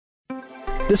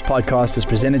This podcast is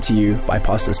presented to you by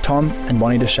Pastors Tom and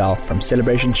Bonnie Deshelle from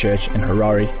Celebration Church in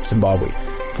Harare, Zimbabwe.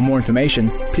 For more information,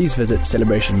 please visit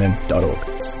celebrationmen.org.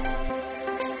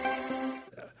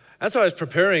 As I was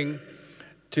preparing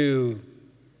to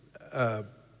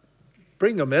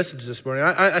bring a message this morning,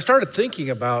 I started thinking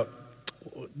about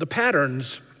the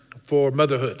patterns for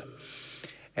motherhood.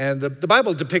 And the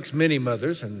Bible depicts many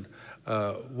mothers, and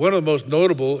one of the most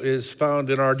notable is found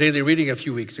in our daily reading a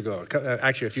few weeks ago,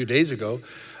 actually a few days ago,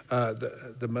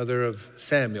 the mother of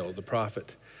Samuel, the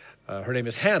prophet. Her name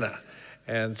is Hannah.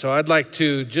 And so I'd like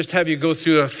to just have you go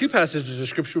through a few passages of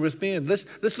scripture with me, and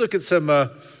let's look at some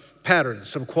patterns,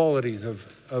 some qualities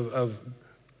of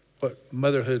what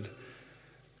motherhood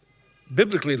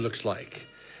biblically looks like.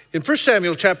 In 1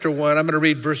 Samuel chapter 1, I'm going to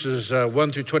read verses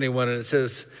 1 through 21, and it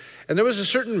says, "And there was a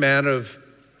certain man of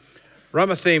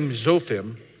Ramathaim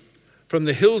Zophim from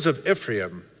the hills of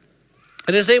Ephraim,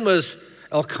 and his name was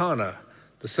Elkanah,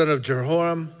 the son of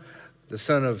Jehoram, the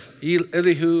son of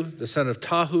Elihu, the son of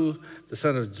Tahu, the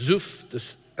son of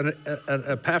Zuph, an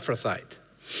Epaphrathite.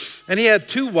 And he had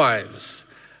two wives.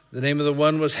 The name of the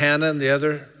one was Hannah, and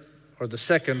the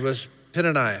second was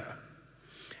Peninnah.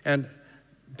 And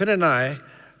Peninnah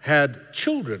had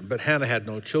children, but Hannah had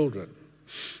no children.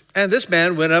 And this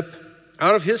man went up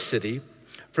out of his city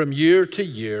from year to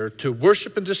year to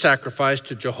worship and to sacrifice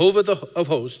to Jehovah of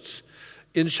hosts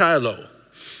in Shiloh.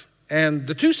 And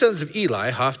the two sons of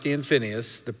Eli, Hophni and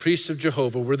Phinehas, the priests of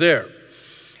Jehovah, were there.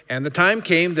 And the time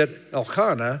came that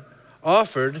Elkanah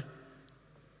offered,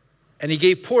 and he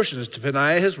gave portions to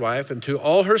Peninnah his wife and to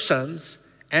all her sons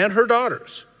and her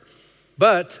daughters.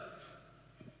 But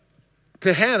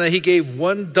to Hannah he gave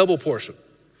one double portion,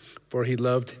 for he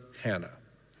loved Hannah.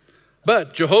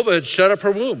 But Jehovah had shut up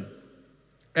her womb,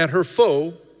 and her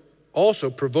foe also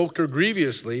provoked her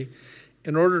grievously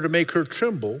in order to make her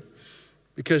tremble,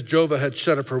 because Jehovah had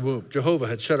shut up her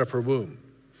womb.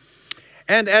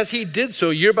 And as he did so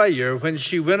year by year, when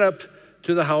she went up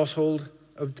to the house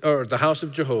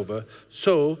of Jehovah,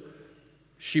 so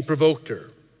she provoked her.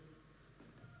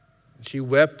 She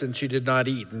wept and she did not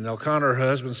eat. And Elkanah, her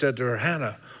husband, said to her,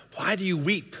 "Hannah, why do you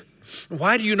weep?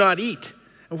 Why do you not eat?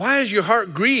 And why is your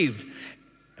heart grieved?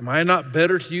 Am I not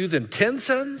better to you than 10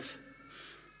 sons?"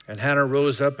 And Hannah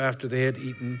rose up after they had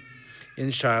eaten in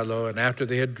Shiloh and after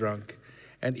they had drunk.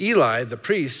 And Eli, the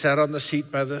priest, sat on the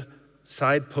seat by the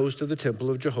side post of the temple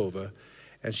of Jehovah.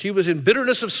 And she was in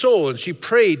bitterness of soul, and she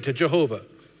prayed to Jehovah.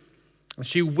 And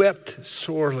she wept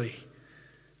sorely.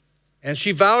 And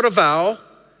she vowed a vow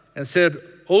and said,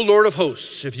 "O Lord of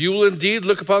hosts, if you will indeed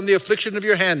look upon the affliction of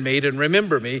your handmaid and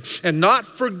remember me, and not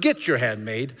forget your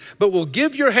handmaid, but will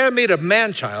give your handmaid a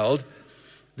man-child,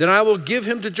 then I will give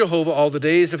him to Jehovah all the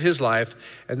days of his life,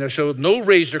 and there shall no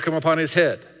razor come upon his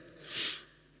head."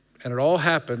 And it all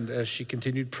happened as she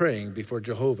continued praying before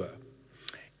Jehovah.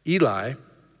 Eli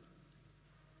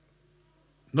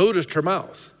noticed her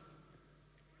mouth.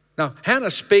 Now,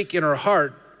 Hannah spake in her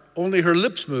heart, only her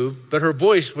lips moved, but her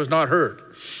voice was not heard.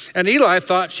 And Eli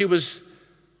thought she was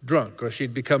drunk, or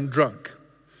she'd become drunk.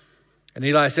 And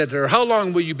Eli said to her, "How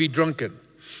long will you be drunken?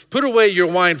 Put away your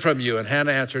wine from you." And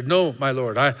Hannah answered, "No, my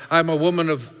Lord, I'm a woman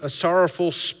of a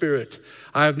sorrowful spirit.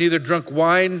 I have neither drunk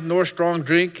wine nor strong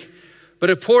drink, but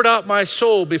have poured out my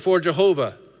soul before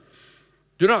Jehovah.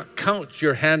 Do not count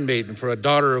your handmaiden for a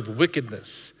daughter of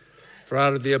wickedness, for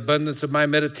out of the abundance of my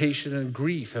meditation and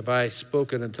grief have I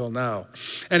spoken until now."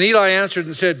 And Eli answered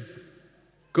and said,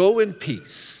 "Go in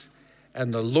peace,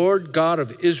 and the Lord God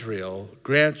of Israel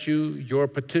grant you your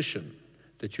petition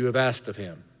that you have asked of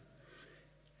him."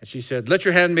 And she said, "Let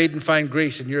your handmaiden find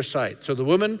grace in your sight." So the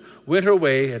woman went her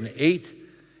way and ate,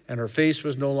 and her face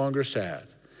was no longer sad.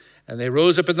 And they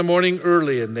rose up in the morning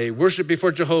early, and they worshiped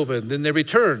before Jehovah. And then they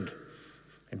returned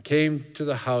and came to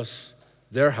their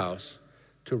house,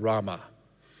 to Ramah.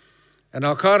 And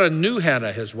Elkanah knew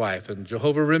Hannah, his wife, and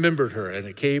Jehovah remembered her. And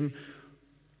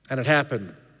it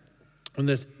happened when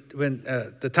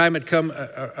the time had come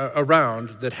around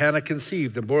that Hannah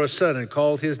conceived and bore a son and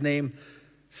called his name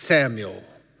Samuel,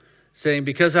 saying,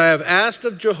 "Because I have asked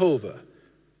of Jehovah."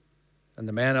 And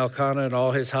the man Elkanah and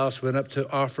all his house went up to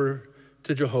offer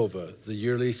to Jehovah the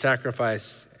yearly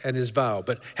sacrifice and his vow.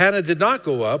 But Hannah did not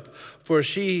go up, for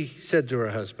she said to her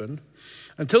husband,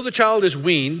 "Until the child is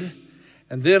weaned,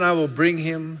 and then I will bring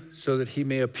him so that he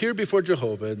may appear before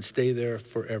Jehovah and stay there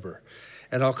forever."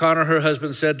 And Elkanah, her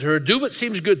husband, said to her, "Do what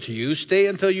seems good to you. Stay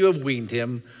until you have weaned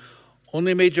him.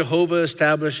 Only may Jehovah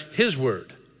establish his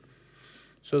word."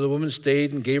 So the woman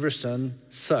stayed and gave her son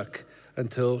suck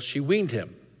until she weaned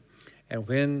him. And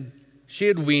when she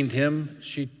had weaned him,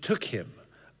 she took him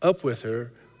up with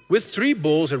her with 3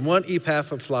 bulls and 1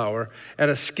 ephah of flour and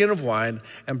a skin of wine,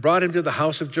 and brought him to the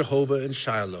house of Jehovah in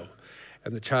Shiloh.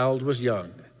 And the child was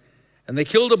young. And they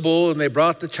killed a bull, and they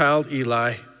brought the child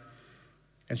Eli.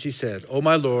 And she said, "O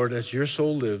my Lord, as your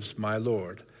soul lives, my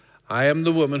Lord, I am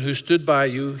the woman who stood by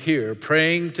you here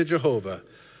praying to Jehovah.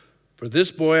 For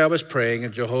this boy I was praying,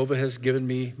 and Jehovah has given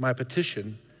me my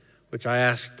petition, which I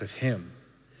asked of him.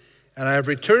 And I have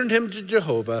returned him to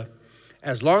Jehovah.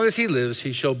 As long as he lives,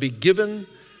 he shall be given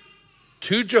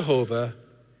to Jehovah."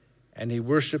 And he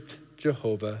worshiped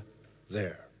Jehovah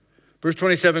there. Verse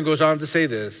 27 goes on to say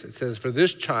this. It says, "For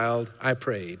this child I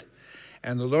prayed,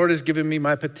 and the Lord has given me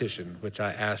my petition, which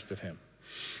I asked of him."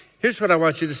 Here's what I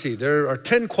want you to see. There are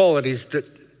 10 qualities that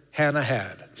Hannah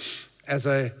had as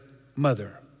a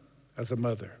mother, as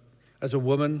a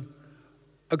woman,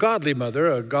 a godly mother,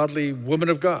 a godly woman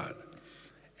of God.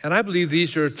 And I believe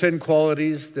these are 10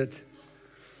 qualities that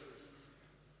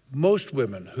most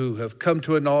women who have come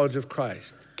to a knowledge of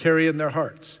Christ carry in their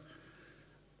hearts.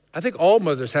 I think all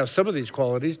mothers have some of these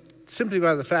qualities simply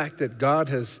by the fact that God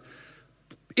has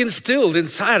instilled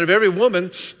inside of every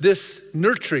woman this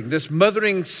nurturing, this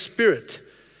mothering spirit.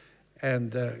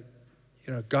 And,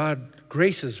 God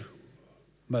graces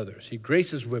mothers. He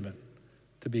graces women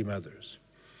to be mothers.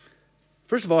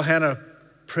 First of all, Hannah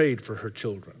prayed for her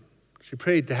children. She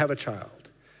prayed to have a child,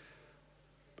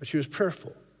 but she was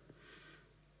prayerful.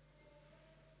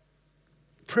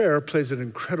 Prayer plays an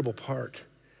incredible part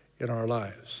in our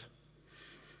lives.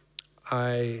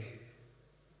 I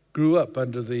grew up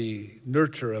under the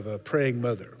nurture of a praying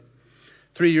mother.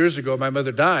 3 years ago, my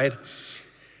mother died,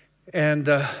 and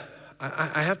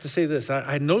I have to say this.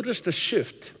 I noticed a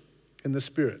shift in the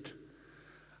spirit.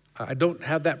 I don't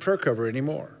have that prayer cover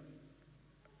anymore,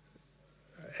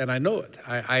 and I know it.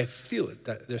 I feel it.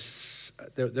 That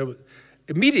there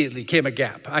immediately came a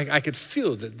gap. I could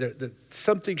feel that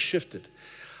something shifted.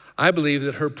 I believe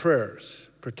that her prayers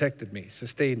protected me,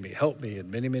 sustained me, helped me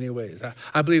in many, many ways.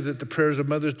 I believe that the prayers of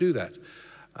mothers do that.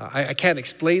 I can't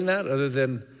explain that other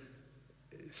than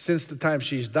since the time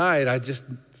she's died,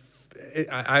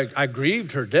 I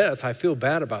grieved her death. I feel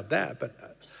bad about that, but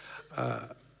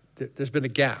there's been a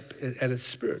gap, and it's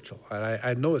spiritual. And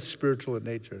I know it's spiritual in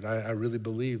nature, and I really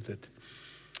believe that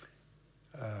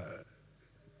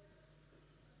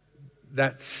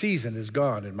that season is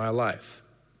gone in my life.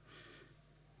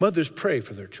 Mothers pray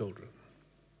for their children.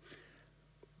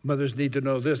 Mothers need to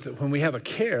know this, that when we have a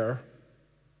care,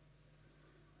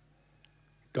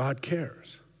 God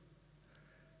cares.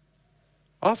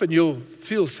 Often you'll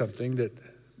feel something that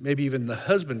maybe even the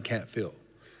husband can't feel.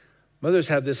 Mothers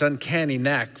have this uncanny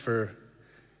knack for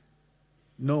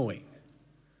knowing.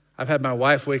 I've had my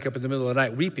wife wake up in the middle of the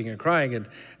night weeping and crying, and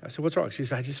I said, "What's wrong?" She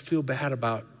said, "I just feel bad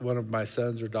about one of my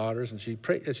sons or daughters," and she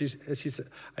prayed, and she said,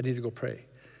 "I need to go pray."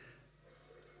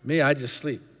 Me, I just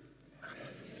sleep.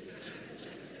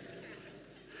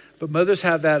 But mothers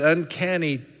have that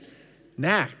uncanny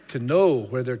knack to know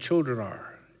where their children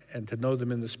are and to know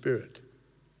them in the spirit.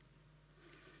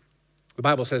 The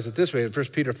Bible says it this way in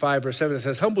 1 Peter 5, verse 7, it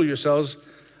says, "Humble yourselves,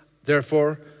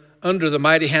 therefore, under the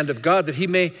mighty hand of God, that he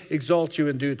may exalt you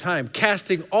in due time,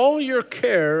 casting all your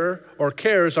care or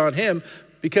cares on him,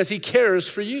 because he cares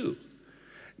for you."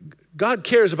 God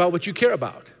cares about what you care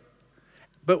about.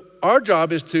 But our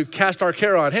job is to cast our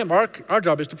care on him. Our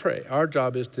job is to pray. Our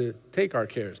job is to take our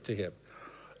cares to him,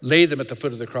 lay them at the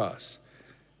foot of the cross,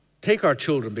 take our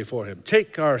children before him,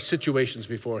 take our situations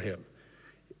before him.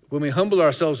 When we humble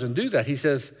ourselves and do that, he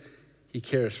says he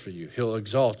cares for you. He'll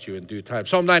exalt you in due time.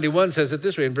 Psalm 91 says it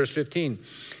this way in verse 15.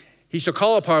 "He shall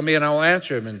call upon me, and I will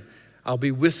answer him, and I'll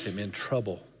be with him in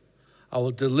trouble. I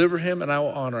will deliver him, and I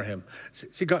will honor him."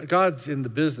 See, God's in the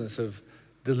business of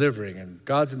delivering, and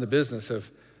God's in the business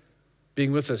of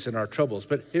being with us in our troubles.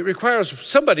 But it requires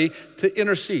somebody to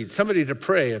intercede, somebody to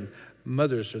pray, and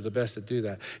mothers are the best to do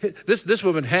that. This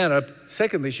woman, Hannah,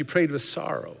 secondly, she prayed with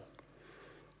sorrow.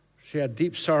 She had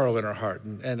deep sorrow in her heart.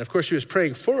 And of course, she was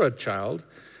praying for a child.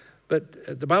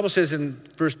 But the Bible says in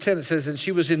verse 10, it says, "And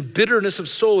she was in bitterness of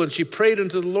soul, and she prayed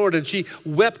unto the Lord, and she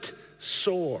wept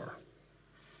sore."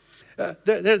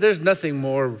 There's nothing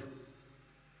more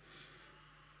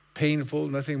painful,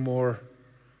 nothing more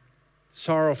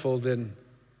sorrowful than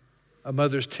a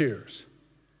mother's tears.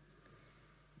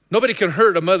 Nobody can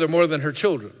hurt a mother more than her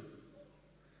children.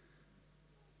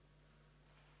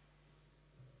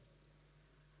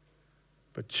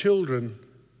 But children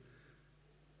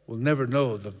will never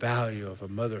know the value of a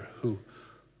mother who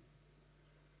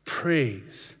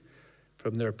prays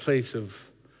from their place of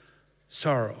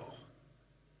sorrow.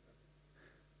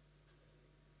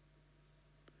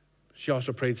 She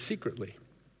also prayed secretly.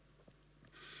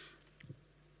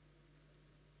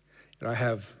 I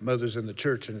have mothers in the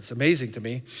church, and it's amazing to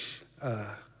me.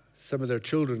 Some of their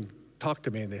children talk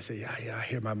to me, and they say, yeah, I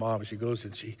hear my mom. She goes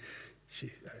and she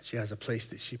has a place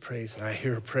that she prays, and I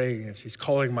hear her praying, and she's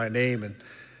calling my name, and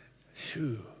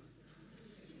phew.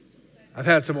 I've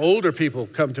had some older people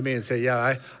come to me and say,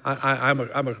 yeah,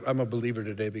 I'm a believer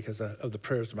today because of the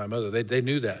prayers of my mother. They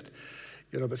knew that,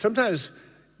 but sometimes,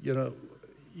 you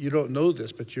don't know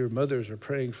this, but your mothers are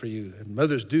praying for you, and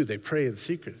mothers do. They pray in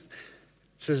secret.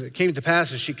 It says, it came to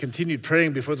pass as she continued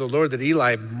praying before the Lord that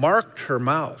Eli marked her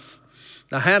mouth.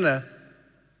 Now Hannah,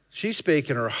 she spake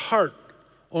in her heart,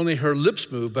 only her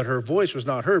lips moved, but her voice was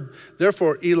not heard.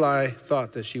 Therefore Eli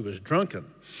thought that she was drunken.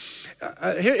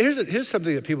 Here's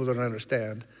something that people don't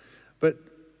understand, but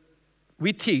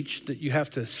we teach that you have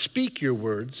to speak your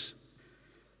words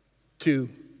to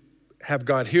have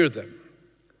God hear them.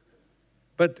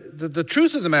 But the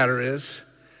truth of the matter is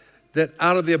that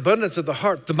out of the abundance of the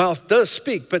heart, the mouth does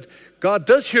speak, but God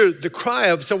does hear the cry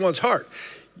of someone's heart.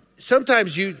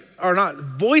 Sometimes you are not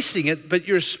voicing it, but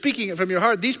you're speaking it from your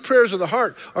heart. These prayers of the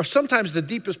heart are sometimes the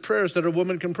deepest prayers that a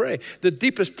woman can pray, the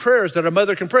deepest prayers that a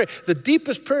mother can pray, the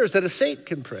deepest prayers that a saint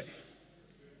can pray.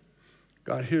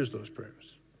 God hears those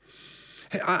prayers.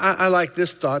 Hey, I like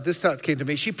this thought. This thought came to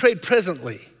me. She prayed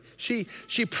presently. She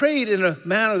prayed in a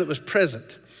manner that was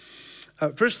present.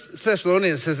 First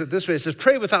Thessalonians says it this way. It says,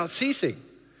 pray without ceasing.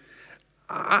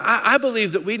 I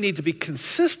believe that we need to be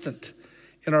consistent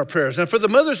in our prayers. And for the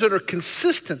mothers that are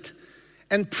consistent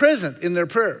and present in their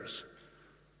prayers,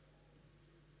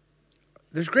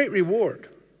 there's great reward.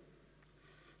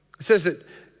 It says that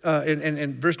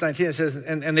in verse 19, it says,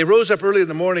 and they rose up early in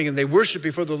the morning and they worshiped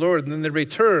before the Lord, and then they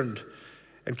returned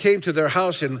and came to their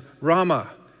house in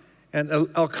Ramah. And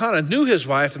Elkanah knew his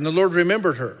wife, and the Lord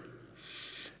remembered her.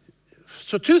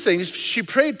 So two things, she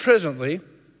prayed presently,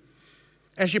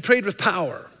 and she prayed with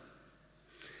power.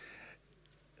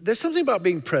 There's something about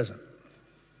being present.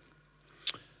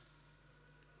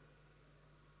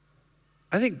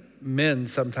 I think men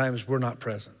sometimes we're not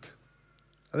present.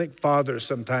 I think fathers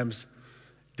sometimes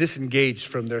disengaged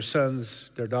from their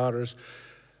sons, their daughters.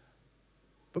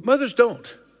 But mothers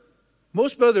don't.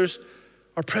 Most mothers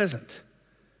are present.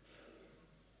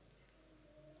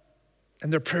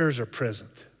 And their prayers are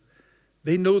present.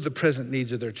 They know the present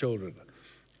needs of their children.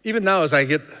 Even now as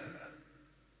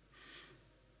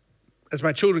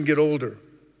my children get older,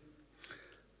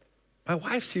 my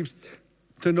wife seems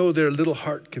to know their little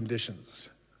heart conditions.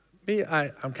 Me,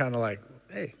 I'm kind of like,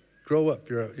 hey, grow up.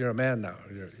 You're a man now.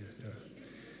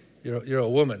 You're a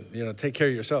woman. Take care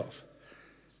of yourself.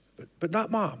 But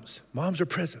not moms. Moms are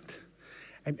present.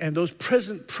 And those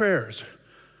present prayers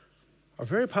are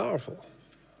very powerful.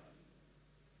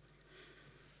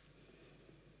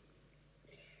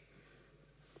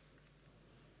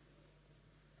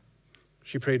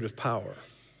 She prayed with power.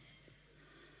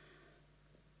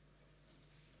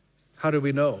 How do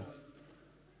we know?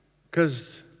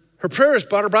 Because her prayers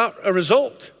brought about a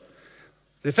result.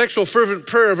 The effectual fervent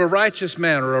prayer of a righteous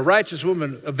man or a righteous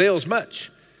woman avails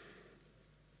much.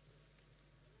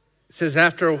 It says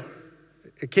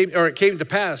it came to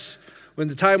pass when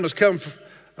the time was come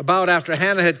about after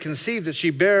Hannah had conceived that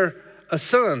she bare a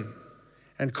son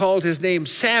and called his name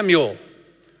Samuel,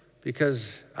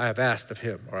 because I have asked of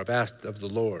him, or I've asked of the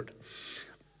Lord.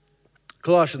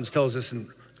 Colossians tells us in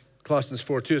Colossians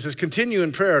 4:2, it says, continue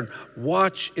in prayer and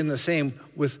watch in the same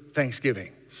with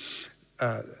thanksgiving.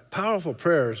 Powerful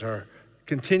prayers are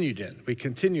continued in. We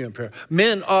continue in prayer.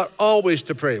 Men ought always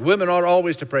to pray. Women ought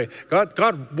always to pray.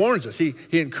 God warns us. He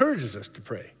encourages us to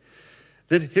pray.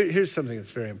 Then here's something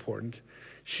that's very important.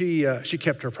 She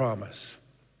kept her promise.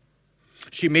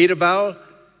 She made a vow.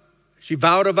 She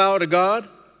vowed a vow to God,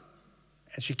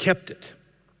 and she kept it.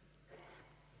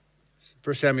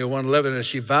 1 Samuel 1:11, and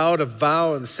she vowed a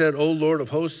vow and said, O Lord of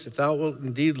hosts, if thou wilt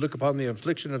indeed look upon the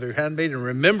affliction of your handmaid and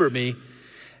remember me,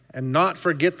 and not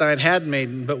forget thine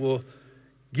handmaiden, but will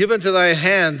give unto thy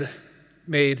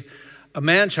handmaid a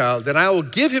man-child, then I will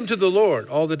give him to the Lord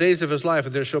all the days of his life,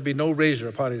 and there shall be no razor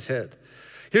upon his head.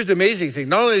 Here's the amazing thing.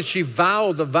 Not only did she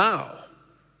vow the vow,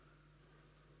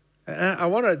 and I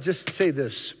want to just say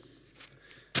this.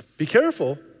 Be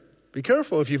careful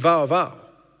if you vow a vow.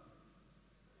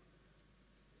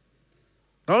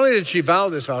 Not only did she vow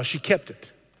this vow, she kept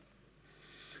it.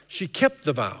 She kept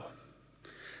the vow.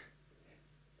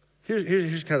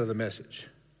 Here's kind of the message.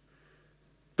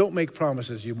 Don't make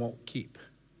promises you won't keep.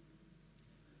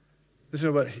 Listen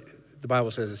to what the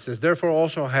Bible says. It says, therefore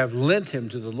also I have lent him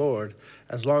to the Lord.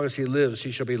 As long as he lives,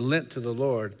 he shall be lent to the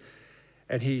Lord.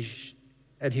 And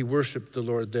he worshiped the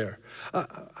Lord there.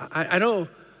 I know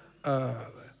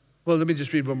Well, let me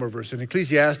just read one more verse. In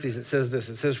Ecclesiastes, it says this.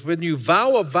 It says, when you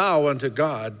vow a vow unto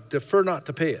God, defer not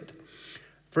to pay it.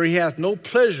 For he hath no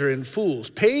pleasure in fools.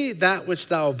 Pay that which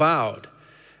thou vowed.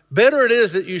 Better it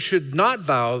is that you should not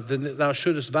vow than that thou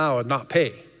shouldest vow and not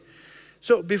pay.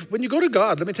 So when you go to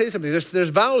God, let me tell you something. There's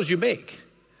vows you make.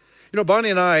 You know, Bonnie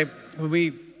and I,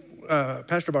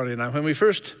 Pastor Bonnie and I, when we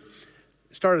first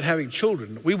started having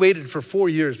children, we waited for 4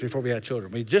 years before we had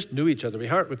children. We just knew each other.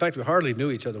 In fact, we hardly knew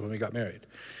each other when we got married.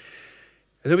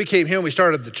 And then we came here and we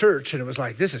started the church, and it was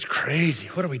like, this is crazy.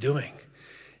 What are we doing?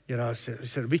 You know, we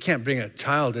said, we can't bring a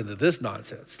child into this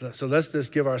nonsense. So let's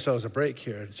just give ourselves a break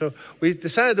here. And so we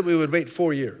decided that we would wait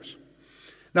 4 years.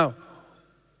 Now,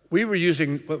 we were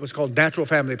using what was called natural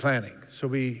family planning. So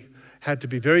we had to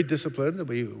be very disciplined, and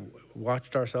we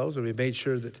watched ourselves, and we made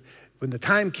sure that when the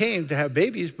time came to have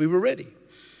babies, we were ready.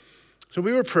 So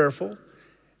we were prayerful.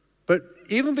 But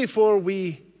even before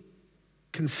we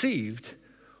conceived,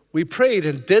 we prayed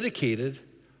and dedicated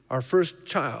our first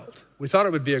child. We thought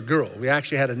it would be a girl. We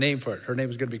actually had a name for it. Her name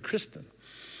was going to be Kristen.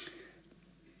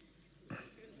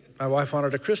 My wife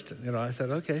wanted a Kristen. You know, I said,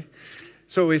 okay.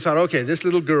 So we thought, okay, this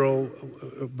little girl,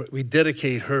 we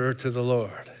dedicate her to the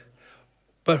Lord.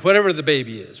 But whatever the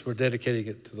baby is, we're dedicating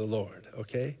it to the Lord,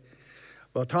 okay?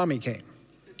 Well, Tommy came.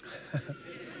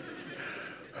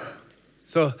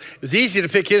 So it was easy to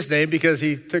pick his name because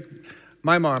he took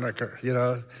my moniker, you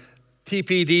know,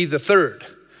 TPD the third.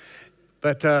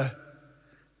 But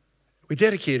we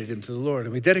dedicated him to the Lord,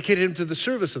 and we dedicated him to the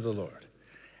service of the Lord.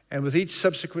 And with each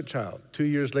subsequent child, 2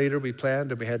 years later, we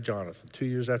planned and we had Jonathan. 2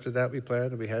 years after that, we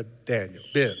planned and we had Ben.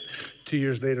 2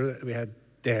 years later, we had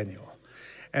Daniel.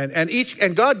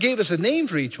 And God gave us a name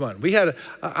for each one.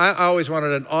 I always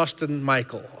wanted an Austin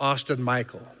Michael.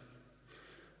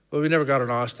 Well, we never got an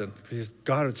Austin because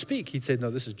God would speak. He'd say, no,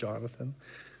 this is Jonathan.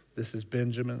 This is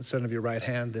Benjamin, son of your right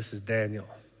hand. This is Daniel.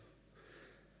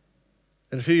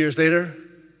 And a few years later,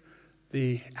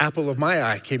 the apple of my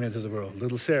eye came into the world,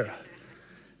 little Sarah.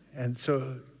 And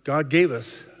so God gave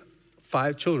us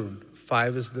 5 children.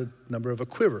 5 is the number of a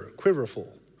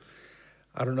quiverful.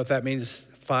 I don't know if that means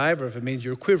 5 or if it means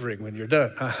you're quivering when you're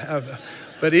done.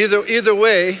 But either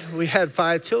way, we had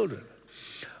 5 children.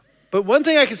 But one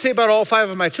thing I can say about all 5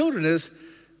 of my children is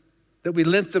that we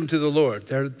lent them to the Lord.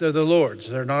 They're the Lord's,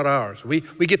 they're not ours. We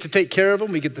get to take care of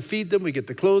them, we get to feed them, we get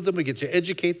to clothe them, we get to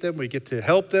educate them, we get to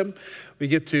help them, we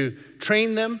get to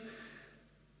train them,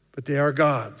 but they are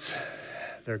God's.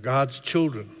 They're God's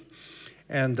children.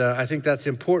 And I think that's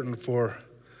important for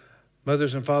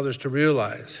mothers and fathers to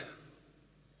realize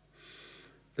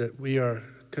that we are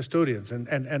custodians.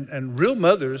 And real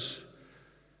mothers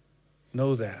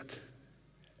know that.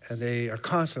 And they are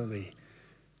constantly,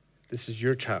 this is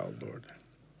your child, Lord.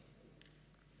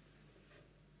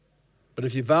 But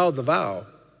if you vow the vow,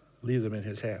 leave them in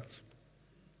his hands.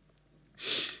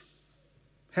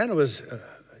 Hannah was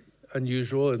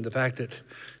unusual in the fact that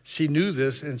she knew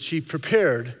this and she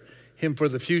prepared him for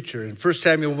the future. In 1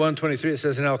 Samuel 1:23, it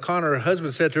says, and Elkanah, her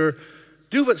husband, said to her,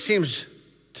 do what seems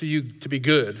to you to be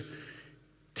good.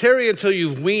 Tarry until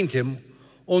you've weaned him.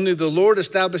 Only the Lord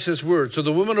established his word. So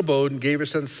the woman abode and gave her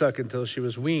son suck until she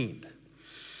was weaned.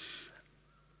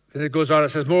 Then it goes on, it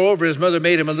says, moreover, his mother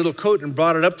made him a little coat and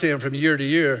brought it up to him from year to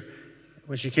year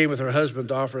when she came with her husband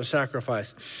to offer a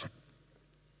sacrifice.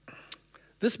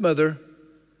 This mother,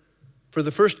 for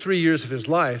the first 3 years of his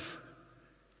life,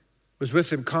 was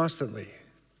with him constantly,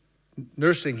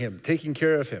 nursing him, taking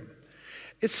care of him.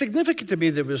 It's significant to me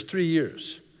that it was 3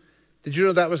 years. Did you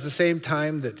know that was the same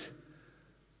time that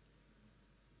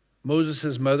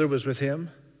Moses' mother was with him?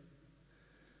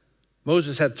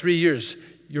 Moses had 3 years.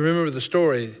 You remember the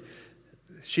story.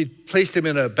 She placed him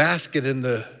in a basket in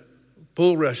the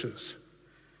bulrushes.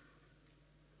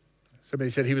 Somebody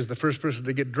said he was the first person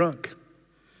to get drunk.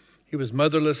 He was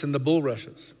motherless in the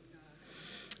bulrushes.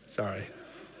 Sorry.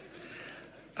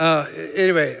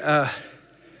 Anyway,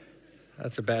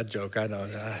 that's a bad joke, I know.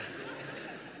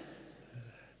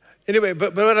 Anyway,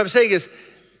 but what I'm saying is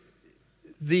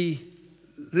the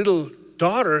little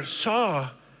daughter saw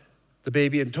the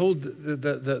baby and told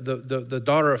the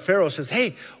daughter of Pharaoh, says,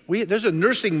 hey, there's a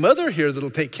nursing mother here that'll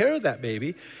take care of that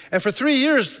baby. And for 3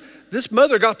 years, this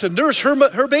mother got to nurse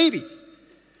her baby.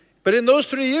 But in those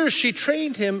 3 years, she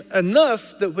trained him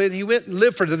enough that when he went and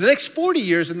lived for the next 40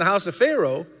 years in the house of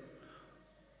Pharaoh,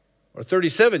 or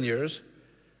 37 years,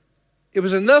 it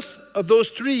was enough of those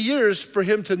 3 years for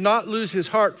him to not lose his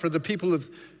heart for the people of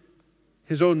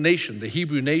his own nation, the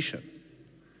Hebrew nation.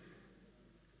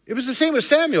 It was the same with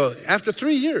Samuel after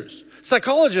 3 years.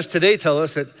 Psychologists today tell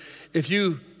us that if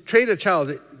you train a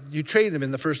child, you train them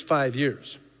in the first 5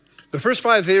 years. The first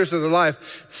 5 years of their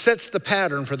life sets the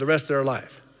pattern for the rest of their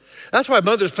life. That's why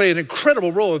mothers play an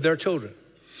incredible role with their children.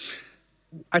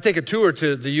 I take a tour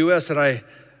to the U.S. and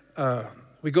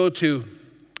we go to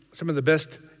some of the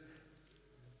best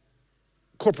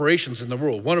corporations in the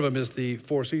world. One of them is the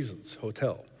Four Seasons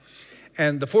Hotel.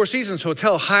 And the Four Seasons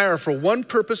Hotel hire for one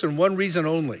purpose and one reason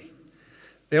only.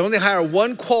 They only hire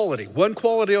one quality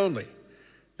only. You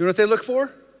know what they look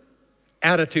for?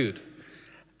 Attitude.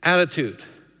 Attitude.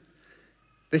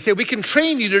 They say, we can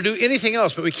train you to do anything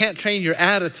else, but we can't train your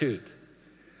attitude.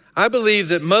 I believe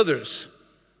that mothers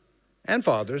and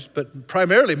fathers, but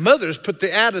primarily mothers, put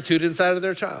the attitude inside of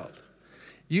their child.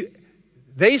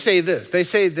 They say this. They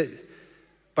say that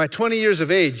by 20 years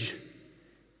of age,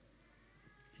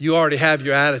 you already have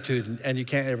your attitude and you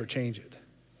can't ever change it.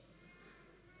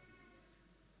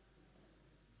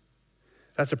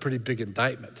 That's a pretty big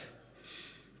indictment.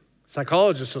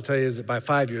 Psychologists will tell you that by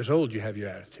 5 years old, you have your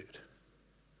attitude.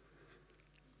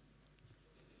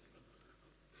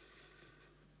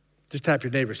 Just tap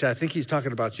your neighbor. Say, I think he's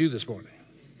talking about you this morning.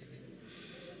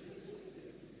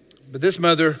 But this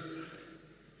mother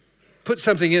put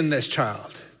something in this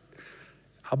child.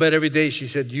 I'll bet every day she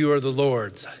said, you are the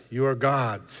Lord's. You are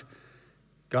God's.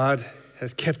 God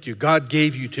has kept you. God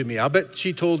gave you to me. I'll bet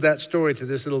she told that story to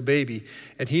this little baby,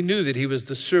 and he knew that he was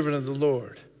the servant of the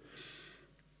Lord.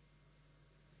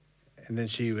 And then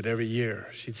she would every year,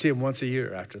 she'd see him once a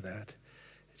year after that.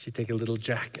 She'd take a little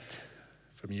jacket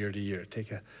from year to year,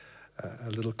 take a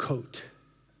little coat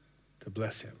to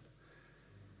bless him.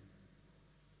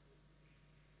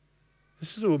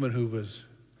 This is a woman who was,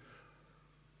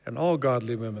 and all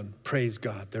godly women praise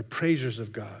God. They're praisers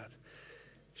of God.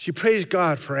 She praised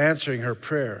God for answering her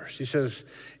prayer. She says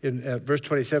in verse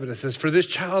 27, it says, for this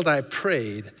child I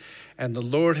prayed, and the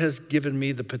Lord has given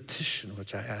me the petition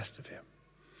which I asked of him.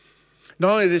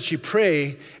 Not only did she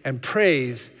pray and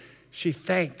praise, she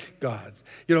thanked God.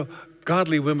 You know,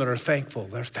 godly women are thankful.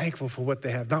 They're thankful for what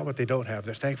they have, not what they don't have.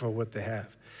 They're thankful for what they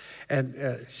have. And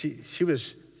she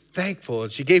was thankful,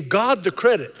 and she gave God the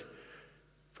credit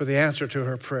for the answer to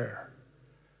her prayer.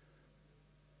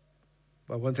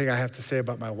 But one thing I have to say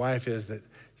about my wife is that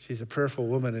she's a prayerful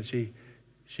woman, and she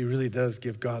really does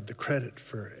give God the credit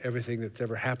for everything that's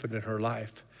ever happened in her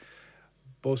life.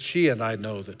 Both she and I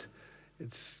know that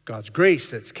it's God's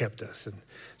grace that's kept us. And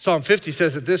Psalm 50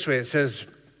 says it this way. It says,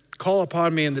 call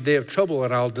upon me in the day of trouble,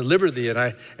 and I'll deliver thee,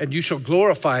 and you shall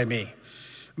glorify me.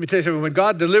 Let me tell you something. When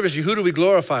God delivers you, who do we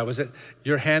glorify? Was it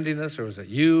your handiness, or was it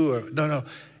you? Or no,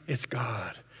 it's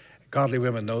God. Godly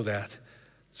women know that.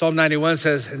 Psalm 91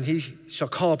 says, and he shall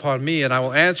call upon me, and I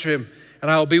will answer him,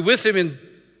 and I will be with him in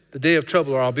the day of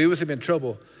trouble, or I'll be with him in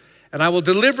trouble, and I will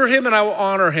deliver him, and I will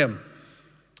honor him.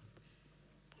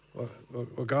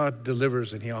 Well, God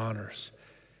delivers and he honors.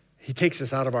 He takes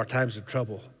us out of our times of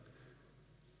trouble.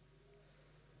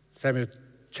 Samuel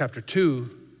chapter 2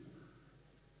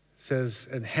 says,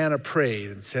 and Hannah prayed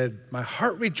and said, my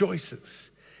heart rejoices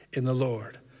in the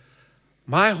Lord.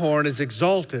 My horn is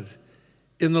exalted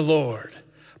in the Lord.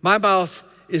 My mouth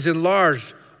is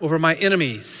enlarged over my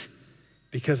enemies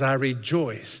because I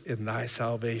rejoice in thy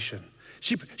salvation.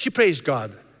 She praised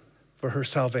God for her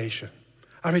salvation.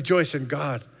 I rejoice in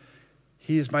God.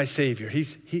 He is my Savior.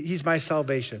 He's my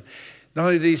salvation. Not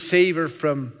only did he save her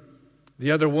from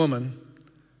the other woman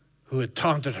who had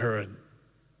taunted her and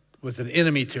was an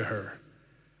enemy to her,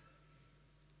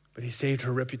 but he saved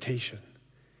her reputation.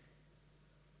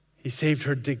 He saved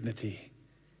her dignity.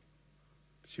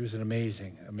 She was an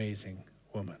amazing, amazing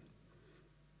woman.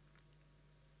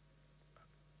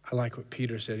 I like what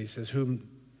Peter said. He says, whom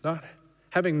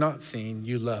having not seen,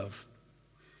 you love.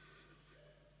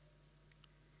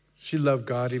 She loved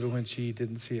God even when she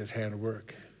didn't see his hand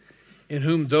work. In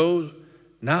whom though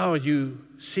now you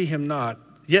see him not,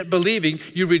 yet believing,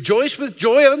 you rejoice with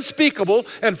joy unspeakable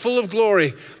and full of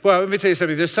glory. Well, let me tell you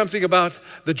something. There's something about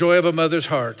the joy of a mother's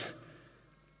heart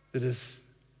that is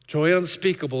joy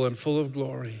unspeakable and full of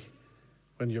glory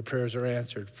when your prayers are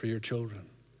answered for your children.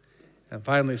 And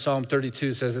finally, Psalm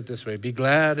 32 says it this way, be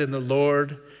glad in the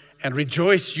Lord and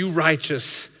rejoice, you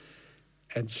righteous,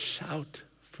 and shout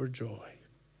for joy.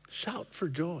 Shout for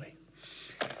joy.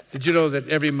 Did you know that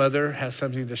every mother has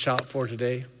something to shout for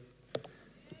today?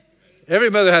 Every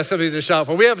mother has something to shout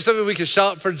for. We have something we can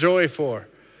shout for joy for.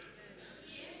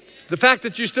 The fact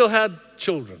that you still had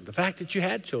children, the fact that you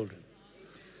had children.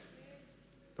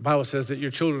 The Bible says that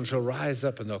your children shall rise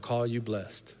up and they'll call you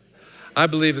blessed. I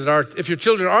believe that if your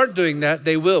children aren't doing that,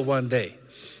 they will one day.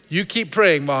 You keep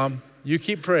praying, Mom. You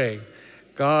keep praying.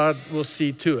 God will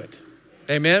see to it.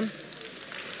 Amen.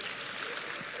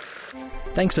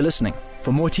 Thanks for listening.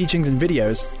 For more teachings and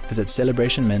videos, visit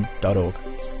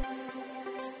celebrationmen.org.